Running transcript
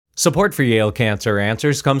Support for Yale Cancer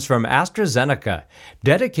Answers comes from AstraZeneca,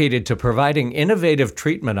 dedicated to providing innovative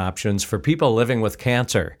treatment options for people living with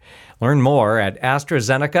cancer. Learn more at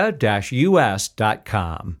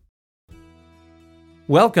AstraZeneca-US.com.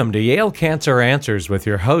 Welcome to Yale Cancer Answers with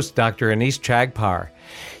your host, Dr. Anees Chagpar.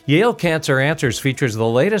 Yale Cancer Answers features the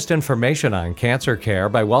latest information on cancer care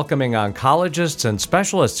by welcoming oncologists and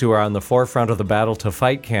specialists who are on the forefront of the battle to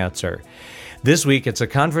fight cancer. This week, it's a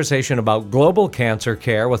conversation about global cancer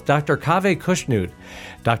care with Dr. Kaveh Kushnut.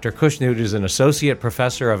 Dr. Kushnut is an associate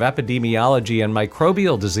professor of epidemiology and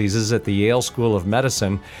microbial diseases at the Yale School of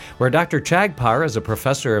Medicine, where Dr. Chagpar is a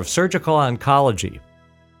professor of surgical oncology.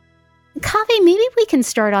 Kaveh, maybe we can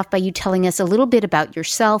start off by you telling us a little bit about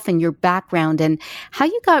yourself and your background and how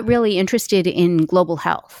you got really interested in global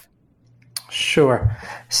health. Sure.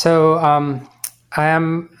 So, I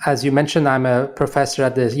am, as you mentioned, I'm a professor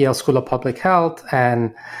at the Yale School of Public Health,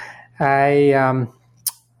 and I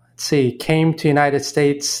came to the United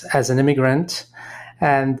States as an immigrant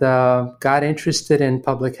and got interested in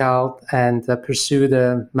public health and pursued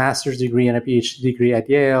a master's degree and a PhD degree at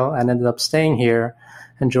Yale, and ended up staying here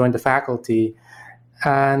and joined the faculty.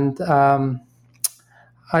 And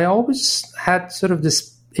I always had sort of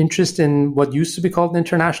this interest in what used to be called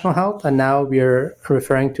international health, and now we're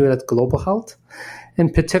referring to it as global health,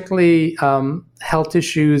 and particularly health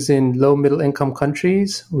issues in low middle income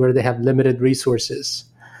countries where they have limited resources.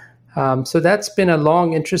 So that's been a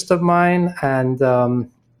long interest of mine, and that's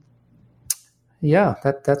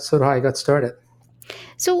sort of how I got started.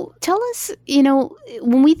 So tell us,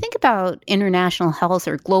 when we think about international health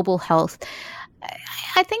or global health,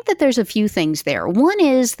 I think that there's a few things there. One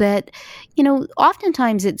is that,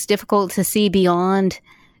 oftentimes it's difficult to see beyond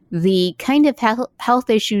the kind of health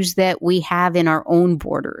issues that we have in our own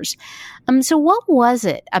borders. So what was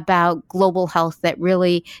it about global health that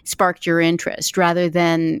really sparked your interest rather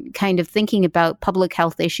than kind of thinking about public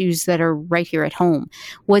health issues that are right here at home?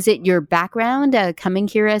 Was it your background coming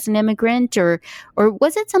here as an immigrant, or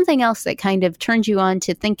was it something else that kind of turned you on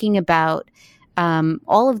to thinking about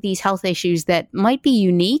all of these health issues that might be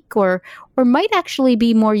unique or might actually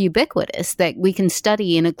be more ubiquitous that we can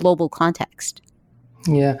study in a global context?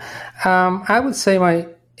 Yeah, I would say my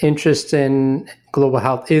interest in global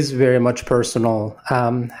health is very much personal.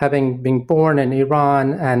 Having been born in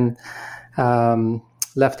Iran and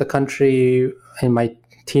left the country in my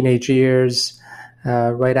teenage years,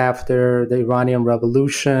 right after the Iranian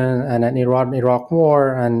Revolution and an Iran-Iraq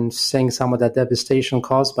war, and seeing some of that devastation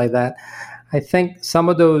caused by that, I think some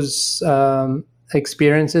of those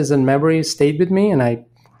experiences and memories stayed with me, and I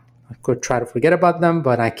could try to forget about them,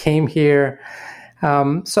 but I came here.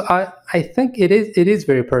 So I think it is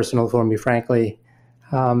very personal for me, frankly.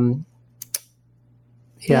 Yeah.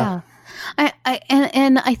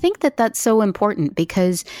 I think that that's so important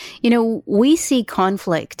because, we see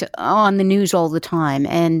conflict on the news all the time,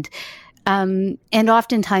 and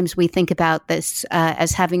oftentimes we think about this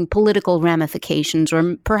as having political ramifications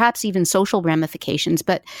or perhaps even social ramifications,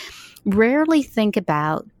 but rarely think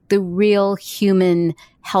about the real human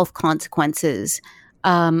health consequences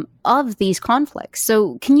of these conflicts.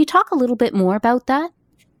 So can you talk a little bit more about that?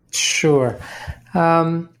 Sure.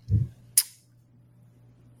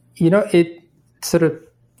 It sort of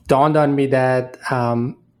dawned on me that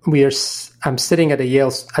I'm sitting at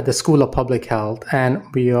the School of Public Health, and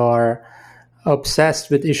we are obsessed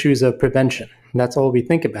with issues of prevention. That's all we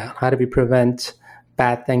think about. How do we prevent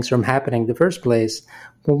bad things from happening in the first place?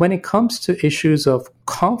 But when it comes to issues of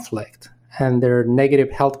conflict and their negative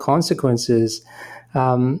health consequences,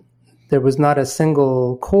 there was not a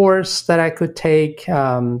single course that I could take.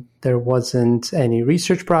 There wasn't any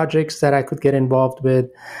research projects that I could get involved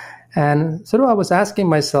with. And so I was asking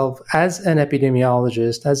myself, as an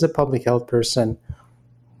epidemiologist, as a public health person,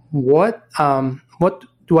 what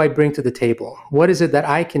do I bring to the table? What is it that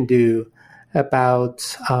I can do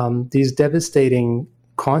about these devastating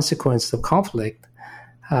consequences of conflict?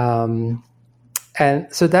 And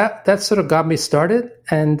so that sort of got me started.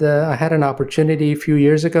 And I had an opportunity a few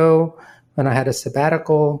years ago when I had a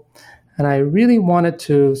sabbatical. And I really wanted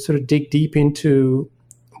to sort of dig deep into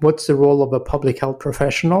what's the role of a public health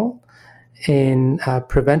professional in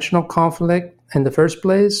prevention of conflict in the first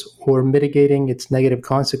place, or mitigating its negative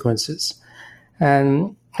consequences.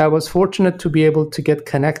 And I was fortunate to be able to get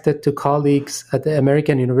connected to colleagues at the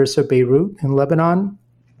American University of Beirut in Lebanon,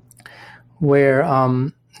 where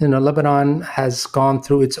Lebanon has gone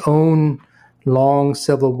through its own long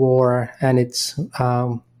civil war, and it's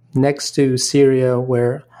next to Syria,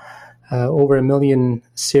 where over 1 million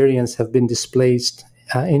Syrians have been displaced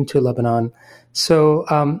into Lebanon. So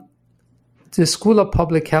the School of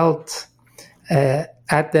Public Health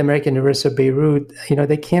at the American University of Beirut,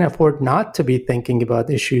 they can't afford not to be thinking about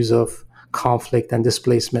issues of conflict and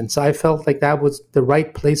displacement. So I felt like that was the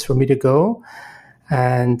right place for me to go.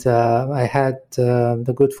 And I had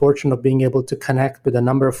the good fortune of being able to connect with a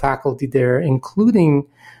number of faculty there, including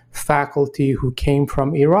faculty who came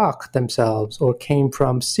from Iraq themselves or came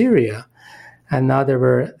from Syria. And now they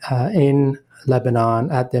were in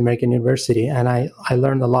Lebanon at the American University. And I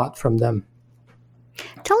learned a lot from them.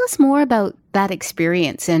 Tell us more about that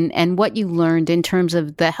experience and what you learned in terms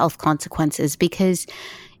of the health consequences, because,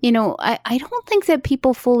 I don't think that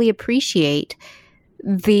people fully appreciate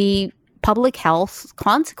the public health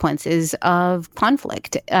consequences of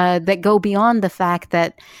conflict that go beyond the fact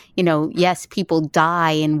that, yes, people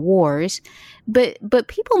die in wars, but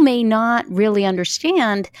people may not really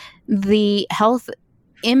understand the health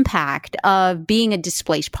impact of being a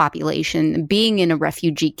displaced population, being in a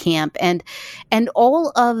refugee camp, and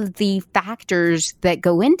all of the factors that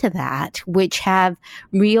go into that, which have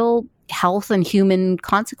real health and human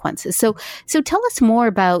consequences. So tell us more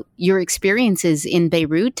about your experiences in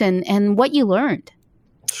Beirut and what you learned.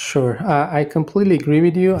 Sure. I completely agree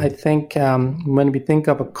with you. I think when we think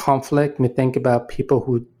of a conflict, we think about people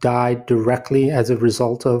who died directly as a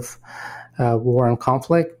result of war and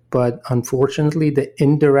conflict. But unfortunately, the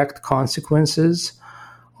indirect consequences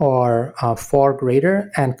are far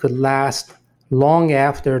greater and could last long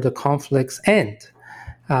after the conflicts end.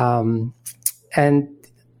 And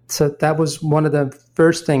so that was one of the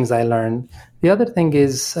first things I learned. The other thing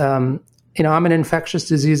is, I'm an infectious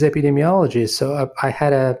disease epidemiologist, so I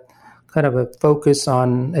had a kind of a focus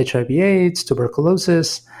on HIV/AIDS,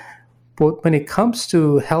 tuberculosis. But when it comes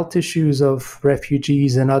to health issues of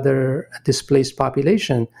refugees and other displaced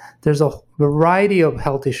population, there's a variety of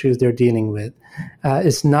health issues they're dealing with.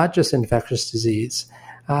 It's not just infectious disease.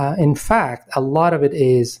 In fact, a lot of it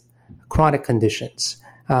is chronic conditions.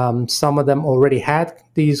 Some of them already had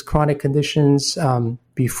these chronic conditions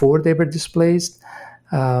before they were displaced.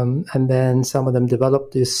 And then some of them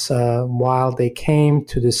developed this while they came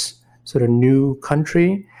to this sort of new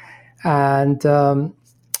country. And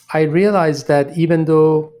I realized that even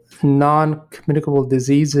though non-communicable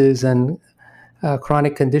diseases and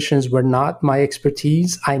chronic conditions were not my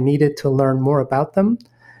expertise, I needed to learn more about them.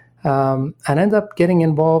 And ended up getting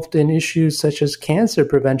involved in issues such as cancer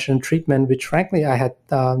prevention and treatment, which frankly I had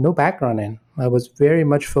no background in. I was very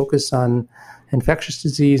much focused on infectious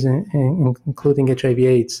disease, including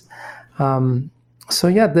HIV/AIDS. The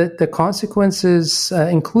consequences,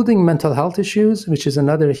 including mental health issues, which is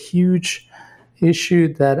another huge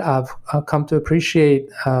issue that I've come to appreciate,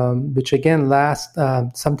 which again lasts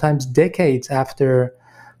sometimes decades after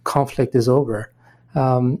conflict is over.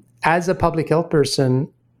 As a public health person,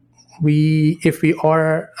 if we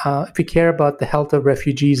care about the health of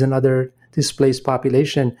refugees and other displaced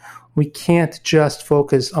population, we can't just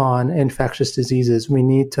focus on infectious diseases. We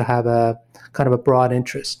need to have a kind of a broad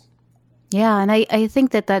interest. Yeah, and I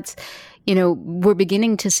think that's, we're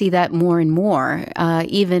beginning to see that more and more,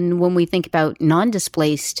 even when we think about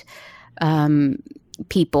non-displaced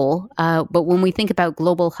people. But when we think about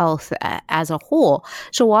global health as a whole,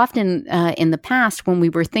 so often in the past, when we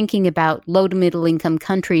were thinking about low to middle income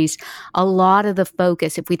countries, a lot of the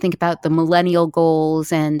focus, if we think about the millennial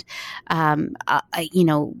goals and,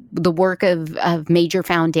 the work of major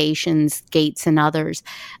foundations, Gates and others,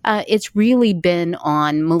 it's really been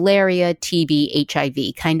on malaria, TB,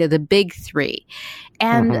 HIV, kind of the big three.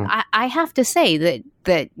 And I have to say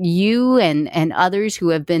that you and others who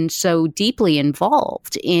have been so deeply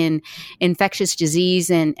involved in infectious disease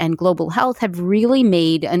and global health have really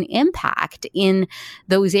made an impact in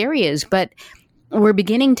those areas. But we're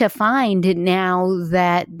beginning to find now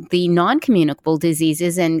that the non-communicable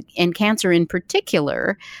diseases and cancer in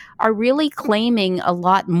particular are really claiming a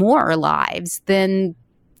lot more lives than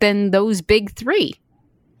those big three.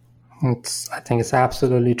 I think it's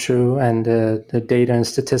absolutely true, and the data and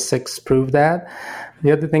statistics prove that.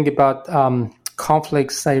 The other thing about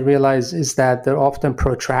conflicts I realize is that they're often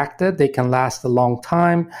protracted. They can last a long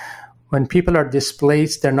time. When people are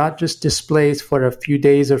displaced, they're not just displaced for a few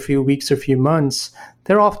days or a few weeks or a few months.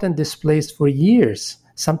 They're often displaced for years,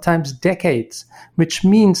 sometimes decades, which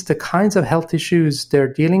means the kinds of health issues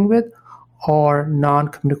they're dealing with are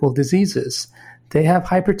non-communicable diseases. They have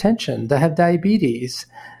hypertension, they have diabetes,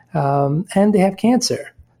 and they have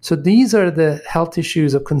cancer. So these are the health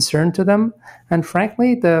issues of concern to them. And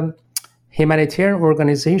frankly, the humanitarian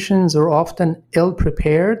organizations are often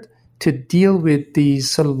ill-prepared to deal with these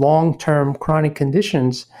sort of long-term chronic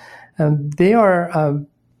conditions. They are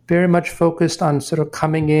very much focused on sort of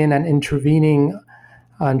coming in and intervening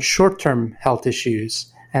on short-term health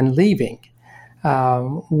issues and leaving.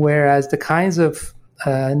 whereas the kinds of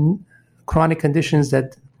chronic conditions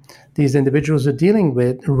that these individuals are dealing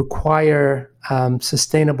with require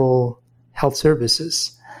sustainable health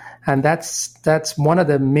services. And that's one of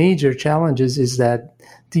the major challenges, is that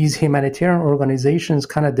these humanitarian organizations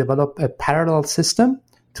kind of develop a parallel system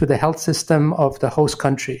to the health system of the host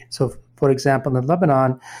country. So, for example, in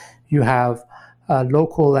Lebanon, you have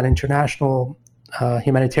local and international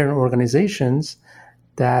humanitarian organizations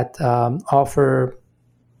that offer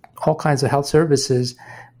all kinds of health services,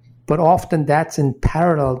 but often that's in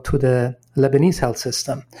parallel to the Lebanese health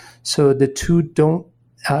system. So the two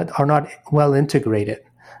are not well integrated,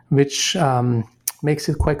 which makes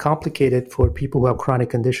it quite complicated for people who have chronic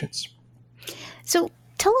conditions. So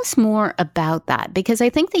tell us more about that, because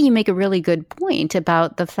I think that you make a really good point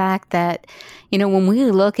about the fact that, when we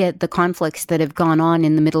look at the conflicts that have gone on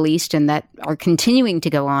in the Middle East and that are continuing to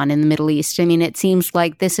go on in the Middle East, it seems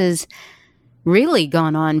like this has really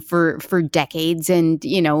gone on for decades and,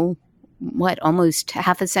 almost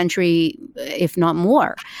half a century, if not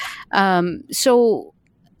more. So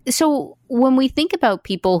when we think about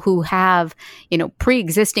people who have,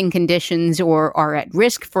 pre-existing conditions or are at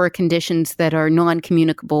risk for conditions that are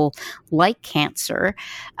non-communicable, like cancer,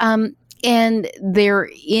 and they're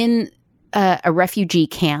in a refugee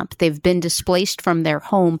camp, they've been displaced from their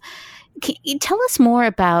home, can you tell us more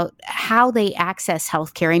about how they access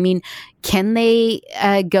healthcare? Can they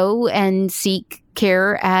go and seek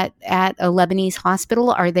care at a Lebanese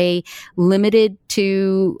hospital? Are they limited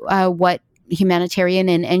to what humanitarian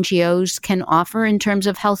and NGOs can offer in terms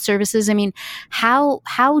of health services?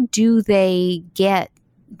 How do they get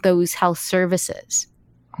those health services?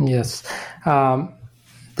 Yes.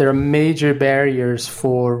 There are major barriers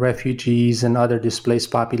for refugees and other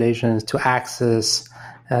displaced populations to access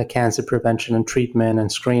cancer prevention and treatment and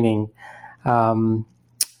screening.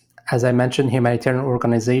 As I mentioned, humanitarian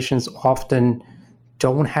organizations often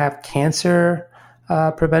don't have cancer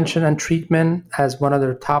prevention and treatment as one of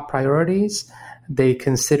their top priorities. They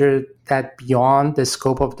consider that beyond the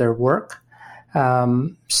scope of their work.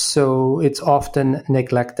 So it's often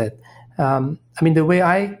neglected. The way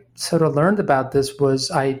I sort of learned about this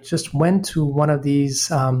was I just went to one of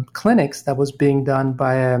these clinics that was being done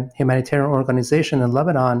by a humanitarian organization in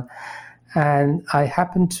Lebanon. And I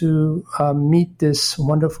happened to meet this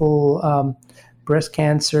wonderful breast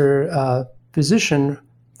cancer physician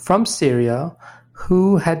from Syria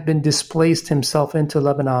who had been displaced himself into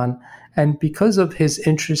Lebanon. And because of his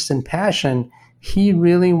interest and passion, he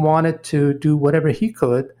really wanted to do whatever he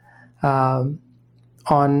could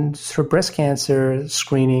on sort of breast cancer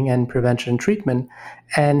screening and prevention and treatment.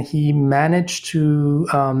 And he managed to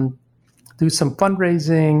do some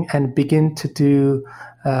fundraising and begin to do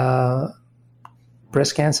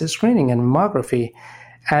breast cancer screening and mammography.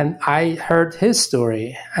 And I heard his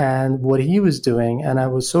story and what he was doing, and I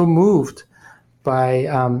was so moved by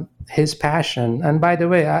his passion. And by the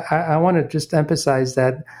way, I want to just emphasize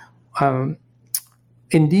that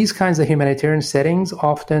in these kinds of humanitarian settings,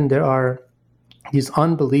 often there are these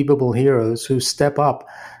unbelievable heroes who step up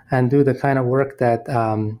and do the kind of work that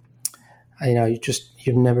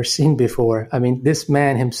you've never seen before. This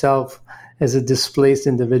man himself is a displaced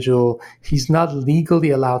individual. He's not legally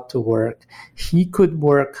allowed to work. He could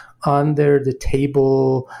work under the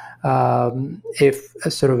table if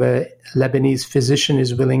a sort of a Lebanese physician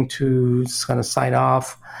is willing to kind of sign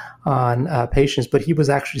off on patients, but he was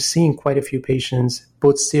actually seeing quite a few patients,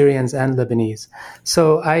 both Syrians and Lebanese.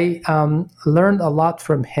 So I learned a lot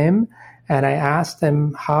from him, and I asked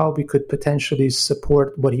him how we could potentially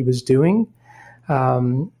support what he was doing.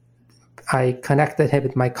 I connected him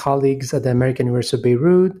with my colleagues at the American University of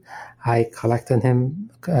Beirut. I connected him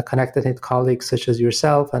with colleagues such as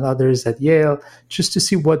yourself and others at Yale, just to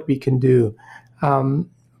see what we can do.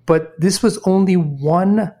 But this was only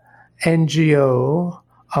one NGO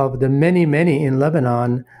of the many, many in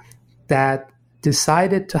Lebanon that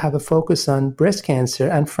decided to have a focus on breast cancer.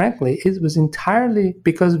 And frankly, it was entirely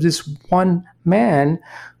because of this one man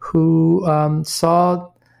who saw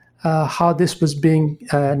how this was being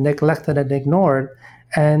neglected and ignored.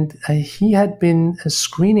 And he had been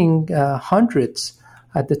screening hundreds.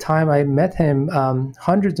 At the time I met him,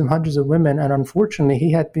 hundreds and hundreds of women. And unfortunately,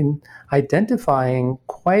 he had been identifying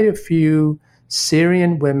quite a few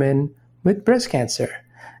Syrian women with breast cancer.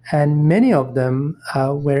 And many of them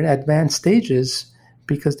were in advanced stages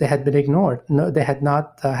because they had been ignored. No, they had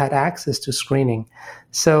not had access to screening.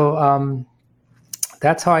 So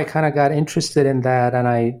that's how I kind of got interested in that. And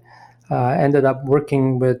I ended up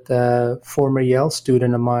working with a former Yale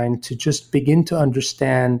student of mine to just begin to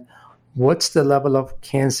understand what's the level of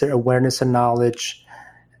cancer awareness and knowledge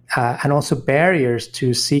and also barriers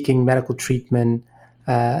to seeking medical treatment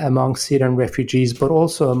among Syrian refugees, but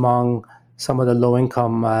also among some of the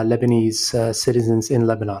low-income Lebanese citizens in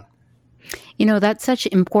Lebanon. You know, that's such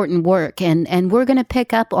important work, and we're going to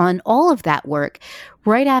pick up on all of that work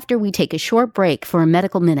right after we take a short break for a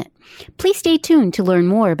medical minute. Please stay tuned to learn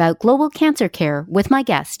more about global cancer care with my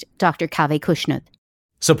guest, Dr. Kaveh Kushnuth.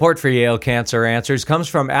 Support for Yale Cancer Answers comes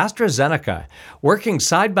from AstraZeneca, working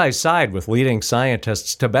side by side with leading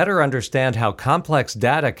scientists to better understand how complex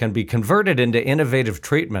data can be converted into innovative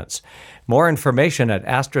treatments. More information at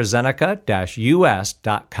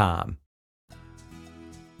AstraZeneca-US.com.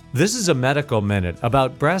 This is a medical minute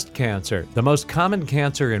about breast cancer, the most common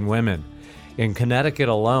cancer in women. In Connecticut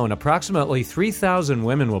alone, approximately 3,000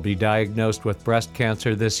 women will be diagnosed with breast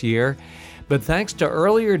cancer this year. But thanks to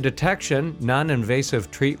earlier detection,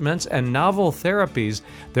 non-invasive treatments, and novel therapies,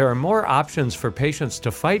 there are more options for patients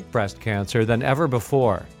to fight breast cancer than ever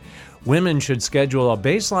before. Women should schedule a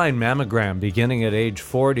baseline mammogram beginning at age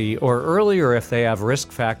 40 or earlier if they have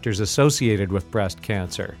risk factors associated with breast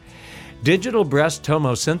cancer. Digital breast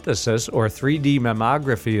tomosynthesis, or 3D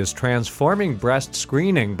mammography, is transforming breast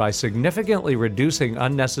screening by significantly reducing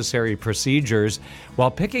unnecessary procedures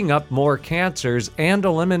while picking up more cancers and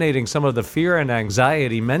eliminating some of the fear and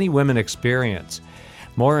anxiety many women experience.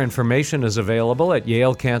 More information is available at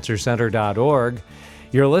yalecancercenter.org.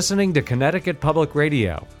 You're listening to Connecticut Public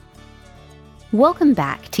Radio. Welcome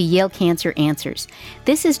back to Yale Cancer Answers.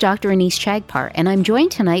 This is Dr. Anees Chagpar, and I'm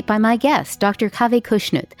joined tonight by my guest, Dr. Kaveh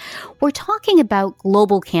Kushnuth. We're talking about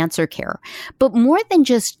global cancer care, but more than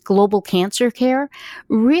just global cancer care,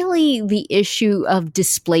 really the issue of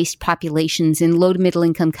displaced populations in low to middle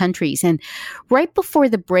income countries. And right before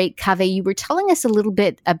the break, Kaveh, you were telling us a little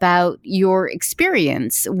bit about your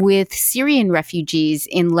experience with Syrian refugees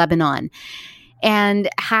in Lebanon, and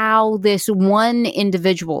how this one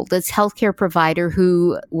individual, this healthcare provider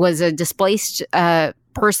who was a displaced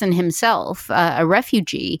person himself, a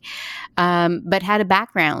refugee, but had a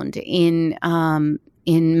background in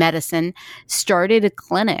medicine, started a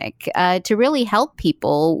clinic to really help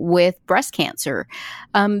people with breast cancer,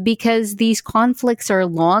 because these conflicts are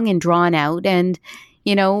long and drawn out, and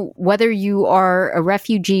you know, whether you are a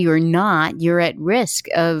refugee or not, you're at risk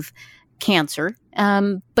of cancer.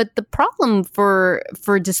 But the problem for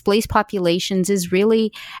displaced populations is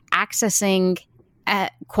really accessing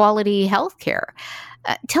quality health care.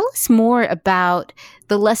 Tell us more about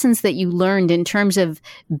the lessons that you learned in terms of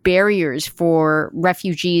barriers for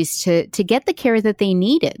refugees to get the care that they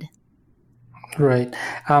needed. Right.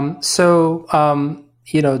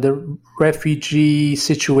 You know, the refugee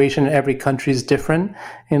situation in every country is different.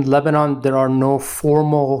 In Lebanon, there are no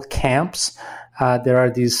formal camps. There are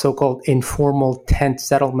these so-called informal tent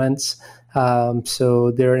settlements.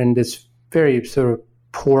 So they're in this very sort of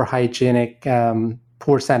poor hygienic,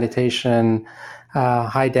 poor sanitation,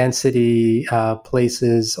 high density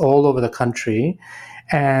places all over the country.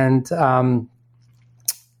 And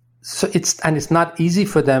so it's not easy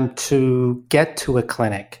for them to get to a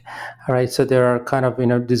clinic. All right. So there are kind of, you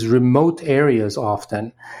know, these remote areas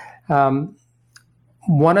often. I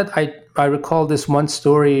recall this one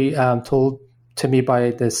story told to me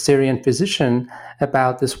by the Syrian physician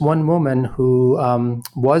about this one woman who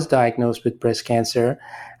was diagnosed with breast cancer,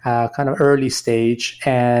 kind of early stage,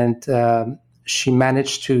 and she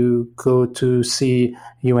managed to go to see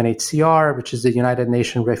UNHCR, which is the United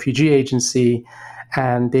Nations Refugee Agency,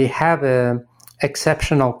 and they have an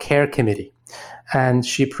exceptional care committee. And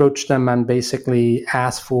she approached them and basically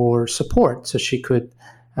asked for support so she could,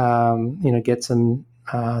 get some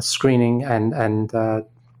screening and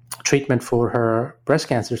treatment for her breast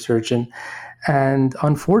cancer surgeon. And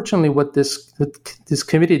unfortunately, what this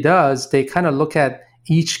committee does, they kind of look at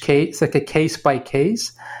each case, like a case by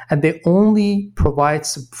case, and they only provide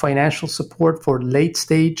financial support for late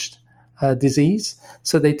stage disease.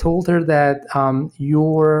 So they told her that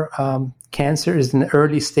your cancer is in the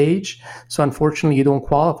early stage, so unfortunately you don't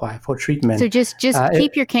qualify for treatment. So just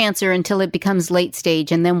keep your cancer until it becomes late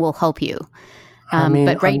stage, and then we'll help you.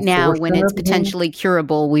 But right now, when it's potentially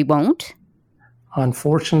curable, we won't.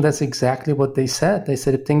 Unfortunately, that's exactly what they said. They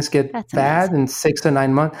said if things get bad in 6 to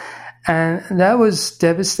 9 months, and that was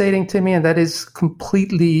devastating to me, and that is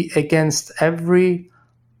completely against every,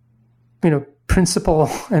 principle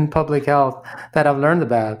in public health that I've learned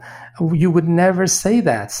about. You would never say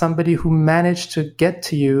that. Somebody who managed to get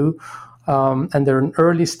to you, and they're in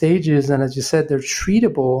early stages, and as you said, they're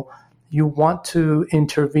treatable, you want to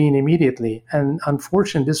intervene immediately. And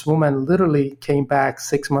unfortunately, this woman literally came back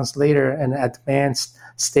 6 months later in advanced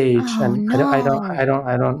stage. Oh, And no.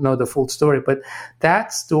 I don't know the full story, but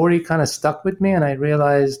that story kind of stuck with me. And I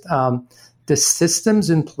realized the systems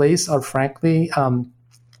in place are frankly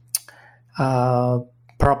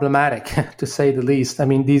problematic, to say the least. I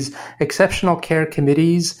mean, these exceptional care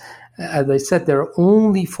committees, as I said, they're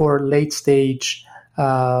only for late stage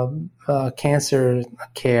cancer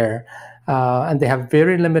care, and they have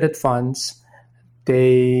very limited funds.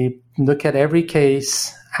 They look at every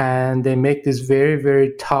case and they make this very,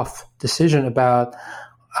 very tough decision about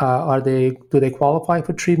do they qualify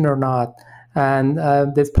for treatment or not. And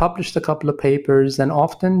they've published a couple of papers, and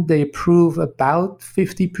often they approve about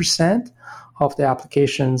 50% of the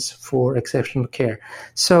applications for exceptional care.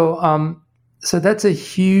 So that's a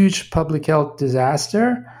huge public health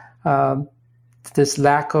disaster. This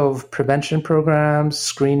lack of prevention programs,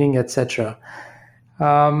 screening, etc.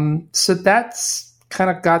 So that's kind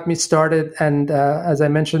of got me started. And as I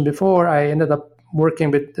mentioned before, I ended up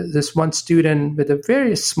working with this one student with a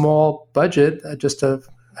very small budget, just a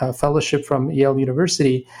fellowship from Yale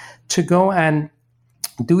University, to go and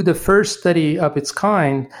do the first study of its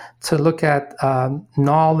kind to look at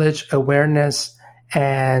knowledge, awareness,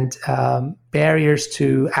 and barriers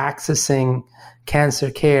to accessing cancer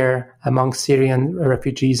care among Syrian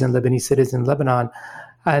refugees and Lebanese citizens in Lebanon.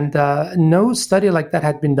 And no study like that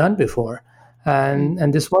had been done before.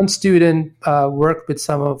 And this one student worked with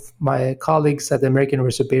some of my colleagues at the American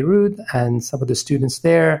University of Beirut and some of the students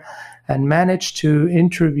there, and managed to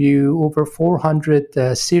interview over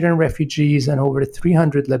 400 Syrian refugees and over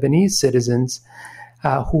 300 Lebanese citizens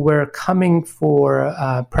who were coming for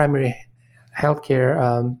primary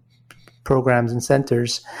healthcare programs and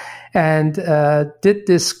centers, and did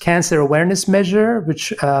this cancer awareness measure,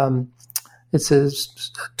 which it's a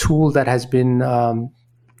tool that has been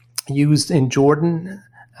used in Jordan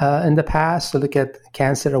in the past to look at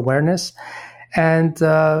cancer awareness. And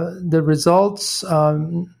the results,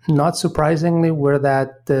 not surprisingly, were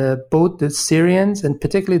that both the Syrians, and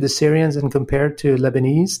particularly the Syrians and compared to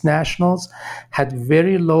Lebanese nationals, had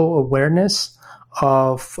very low awareness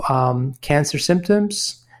of cancer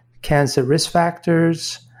symptoms, cancer risk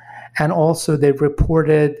factors, and also they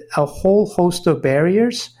reported a whole host of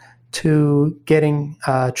barriers to getting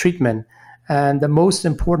treatment. And the most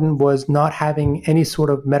important was not having any sort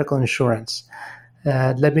of medical insurance.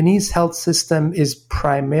 Lebanese health system is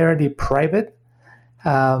primarily private,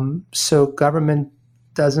 so government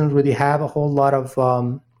doesn't really have a whole lot of,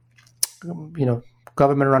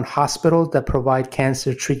 government-run hospitals that provide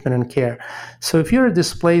cancer treatment and care. So if you're a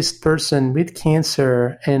displaced person with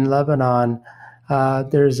cancer in Lebanon,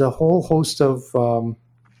 there's a whole host of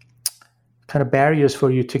kind of barriers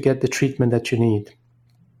for you to get the treatment that you need.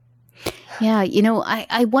 Yeah,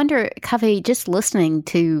 I wonder, Kaveh, just listening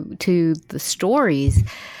to the stories,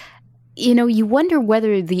 you wonder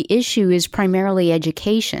whether the issue is primarily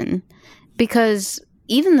education, because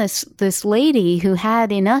even this lady who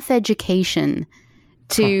had enough education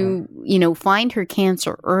to, find her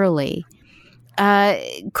cancer early,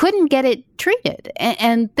 couldn't get it treated.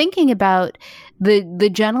 And thinking about the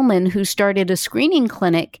gentleman who started a screening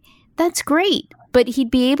clinic, that's great. But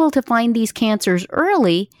he'd be able to find these cancers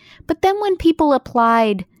early. But then when people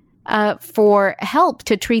applied for help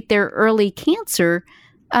to treat their early cancer,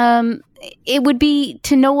 it would be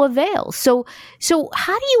to no avail. So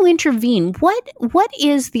how do you intervene? What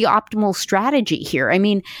is the optimal strategy here? I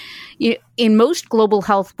mean, in most global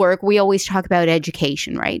health work, we always talk about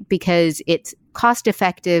education, right? Because it's cost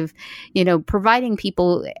effective, providing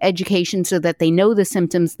people education so that they know the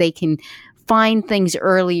symptoms, they can find things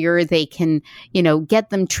earlier, they can, get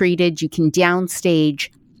them treated, you can downstage.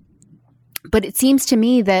 But it seems to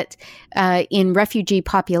me that in refugee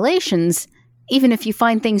populations, even if you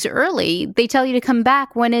find things early, they tell you to come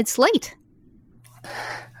back when it's late.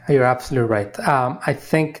 You're absolutely right. I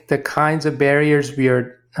think the kinds of barriers we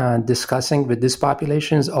are discussing with these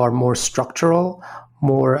populations are more structural,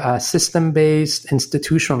 more system-based,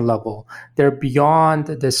 institutional level. They're beyond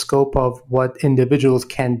the scope of what individuals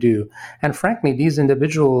can do. And frankly, these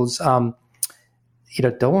individuals,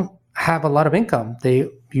 don't have a lot of income. They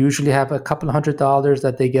usually have a couple $100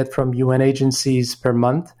 that they get from UN agencies per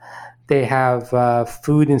month. They have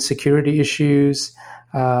food insecurity issues,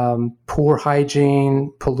 poor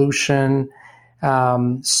hygiene, pollution.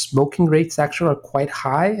 Smoking rates actually are quite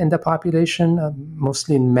high in the population,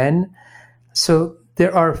 mostly in men. So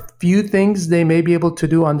there are few things they may be able to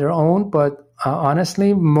do on their own, but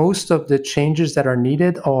honestly, most of the changes that are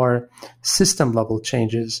needed are system level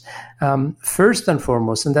changes. First and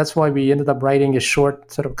foremost, and that's why we ended up writing a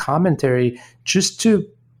short sort of commentary just to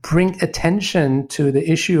bring attention to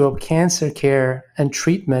the issue of cancer care and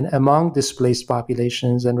treatment among displaced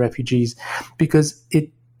populations and refugees, because it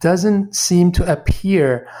doesn't seem to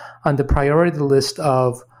appear on the priority list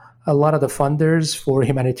of a lot of the funders for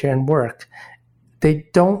humanitarian work. They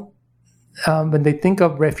don't, when they think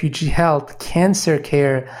of refugee health, cancer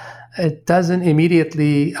care, it doesn't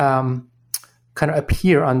immediately kind of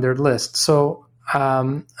appear on their list. So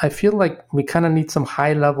I feel like we kind of need some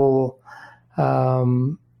high level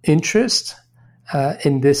interest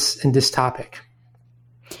in this topic.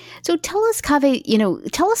 So tell us,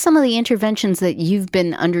 Kaveh, tell us some of the interventions that you've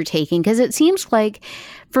been undertaking, because it seems like,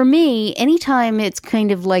 for me, anytime it's kind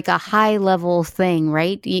of like a high level thing,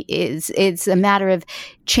 right? It's a matter of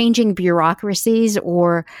changing bureaucracies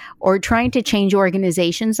or trying to change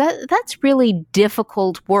organizations. That's really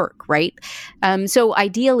difficult work, right? So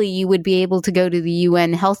ideally, you would be able to go to the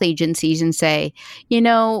UN health agencies and say,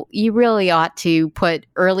 you really ought to put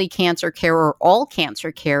early cancer care or all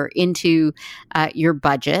cancer care into your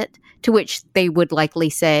budget. To which they would likely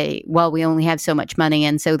say, well, we only have so much money,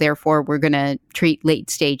 and so therefore we're going to treat late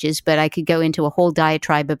stages. But I could go into a whole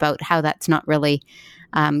diatribe about how that's not really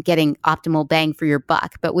getting optimal bang for your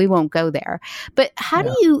buck, but we won't go there. But how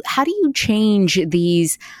do you change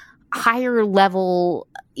these higher level,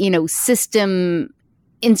 system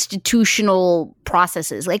institutional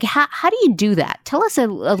processes? Like how do you do that? Tell us a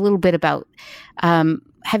little bit about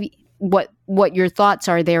what your thoughts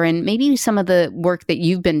are there, and maybe some of the work that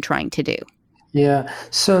you've been trying to do. Yeah.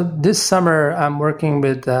 So this summer, I'm working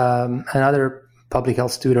with another public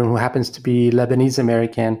health student who happens to be Lebanese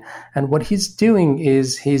American. And what he's doing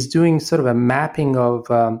is he's doing sort of a mapping of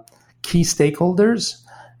key stakeholders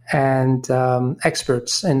and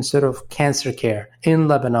experts in sort of cancer care in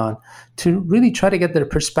Lebanon to really try to get their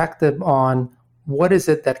perspective on what is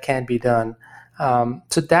it that can be done.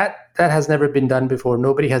 So that has never been done before.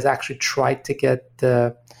 Nobody has actually tried to get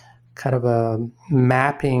the kind of a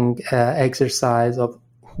mapping exercise of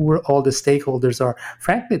who all the stakeholders are.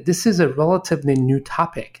 Frankly, this is a relatively new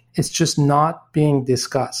topic. It's just not being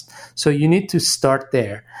discussed. So you need to start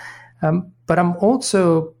there. But I'm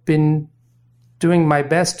also been doing my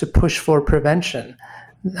best to push for prevention,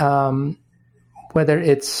 whether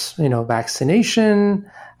it's vaccination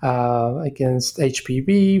against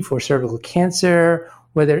HPV, for cervical cancer,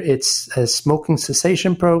 whether it's smoking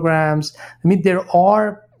cessation programs. I mean, there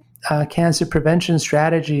are cancer prevention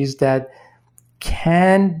strategies that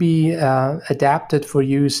can be adapted for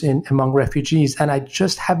use among refugees, and I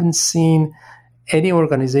just haven't seen any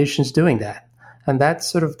organizations doing that. And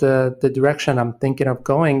that's sort of the direction I'm thinking of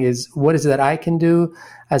going, is what is it that I can do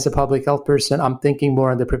as a public health person? I'm thinking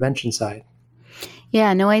more on the prevention side.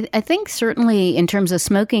 Yeah, no, I think certainly in terms of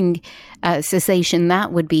smoking cessation,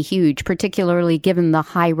 that would be huge, particularly given the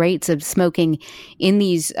high rates of smoking in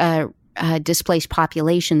these displaced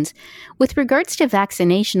populations. With regards to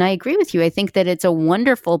vaccination, I agree with you. I think that it's a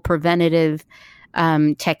wonderful preventative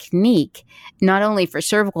technique, not only for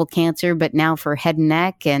cervical cancer, but now for head and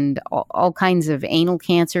neck and all kinds of anal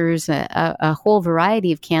cancers, a whole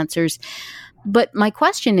variety of cancers. But my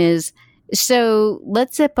question is, so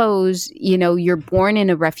let's suppose, you're born in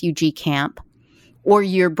a refugee camp, or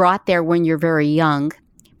you're brought there when you're very young.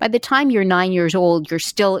 By the time you're 9 years old, you're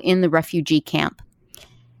still in the refugee camp.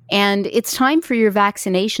 And it's time for your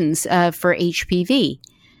vaccinations for HPV.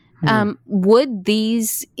 Would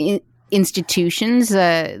these institutions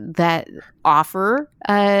that offer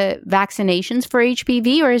vaccinations for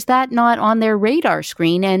HPV, or is that not on their radar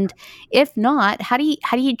screen? And if not, how do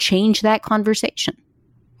you change that conversation?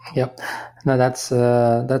 Yep. No, that's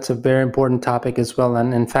a very important topic as well.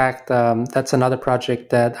 And in fact, that's another project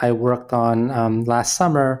that I worked on last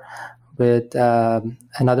summer with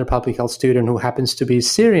another public health student who happens to be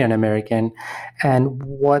Syrian American. And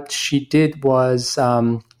what she did was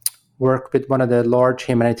work with one of the large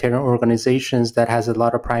humanitarian organizations that has a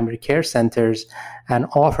lot of primary care centers and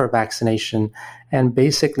offer vaccination, and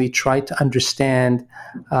basically try to understand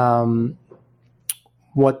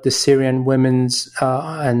what the Syrian women's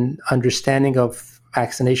and understanding of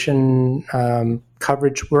vaccination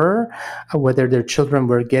coverage were, whether their children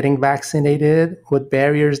were getting vaccinated, what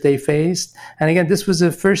barriers they faced. And again, this was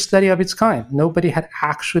the first study of its kind. Nobody had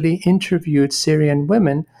actually interviewed Syrian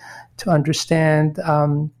women to understand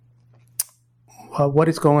what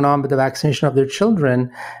is going on with the vaccination of their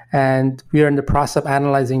children. And we are in the process of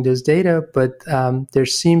analyzing those data, but there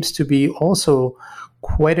seems to be also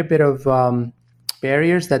quite a bit of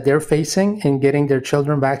barriers that they're facing in getting their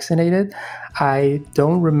children vaccinated. I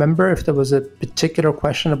don't remember if there was a particular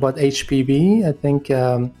question about HPV. I think,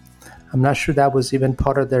 I'm not sure that was even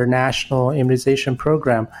part of their national immunization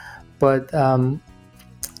program. But the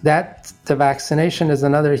vaccination is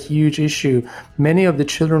another huge issue. Many of the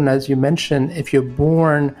children, as you mentioned, if you're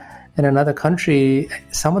born in another country,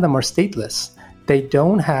 some of them are stateless. They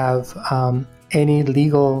don't have any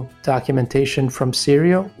legal documentation from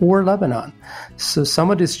Syria or Lebanon. So some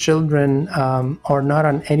of these children are not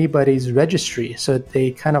on anybody's registry, so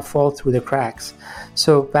they kind of fall through the cracks.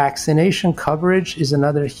 So vaccination coverage is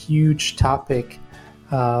another huge topic,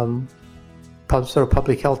 sort of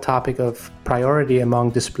public health topic of priority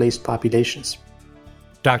among displaced populations.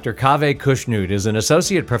 Dr. Kaveh Kushnut is an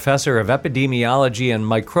associate professor of epidemiology and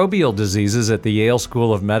microbial diseases at the Yale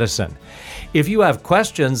School of Medicine. If you have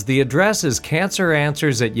questions, the address is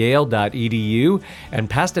canceranswers@yale.edu, and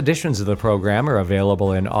past editions of the program are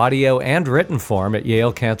available in audio and written form at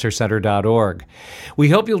yalecancercenter.org. We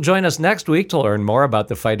hope you'll join us next week to learn more about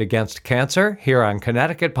the fight against cancer here on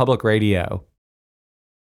Connecticut Public Radio.